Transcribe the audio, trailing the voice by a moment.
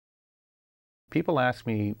people ask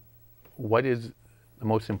me, what is the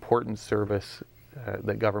most important service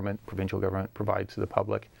that government, provincial government, provides to the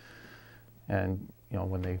public? And you know,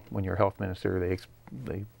 when you're a health minister,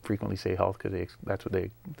 they frequently say health because that's what they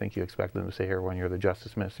think you expect them to say. Or when you're the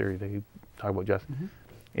justice minister, they talk about justice. Mm-hmm.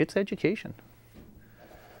 It's education,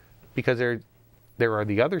 because there are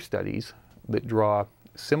the other studies that draw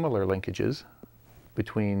similar linkages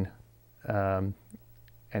between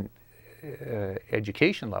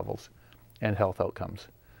education levels and health outcomes.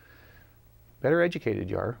 Better educated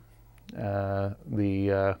you are,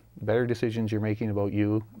 the better decisions you're making about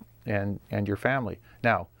you and your family.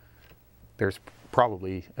 Now, there's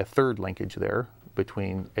probably a third linkage there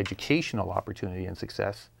between educational opportunity and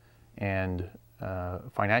success and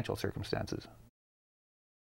financial circumstances.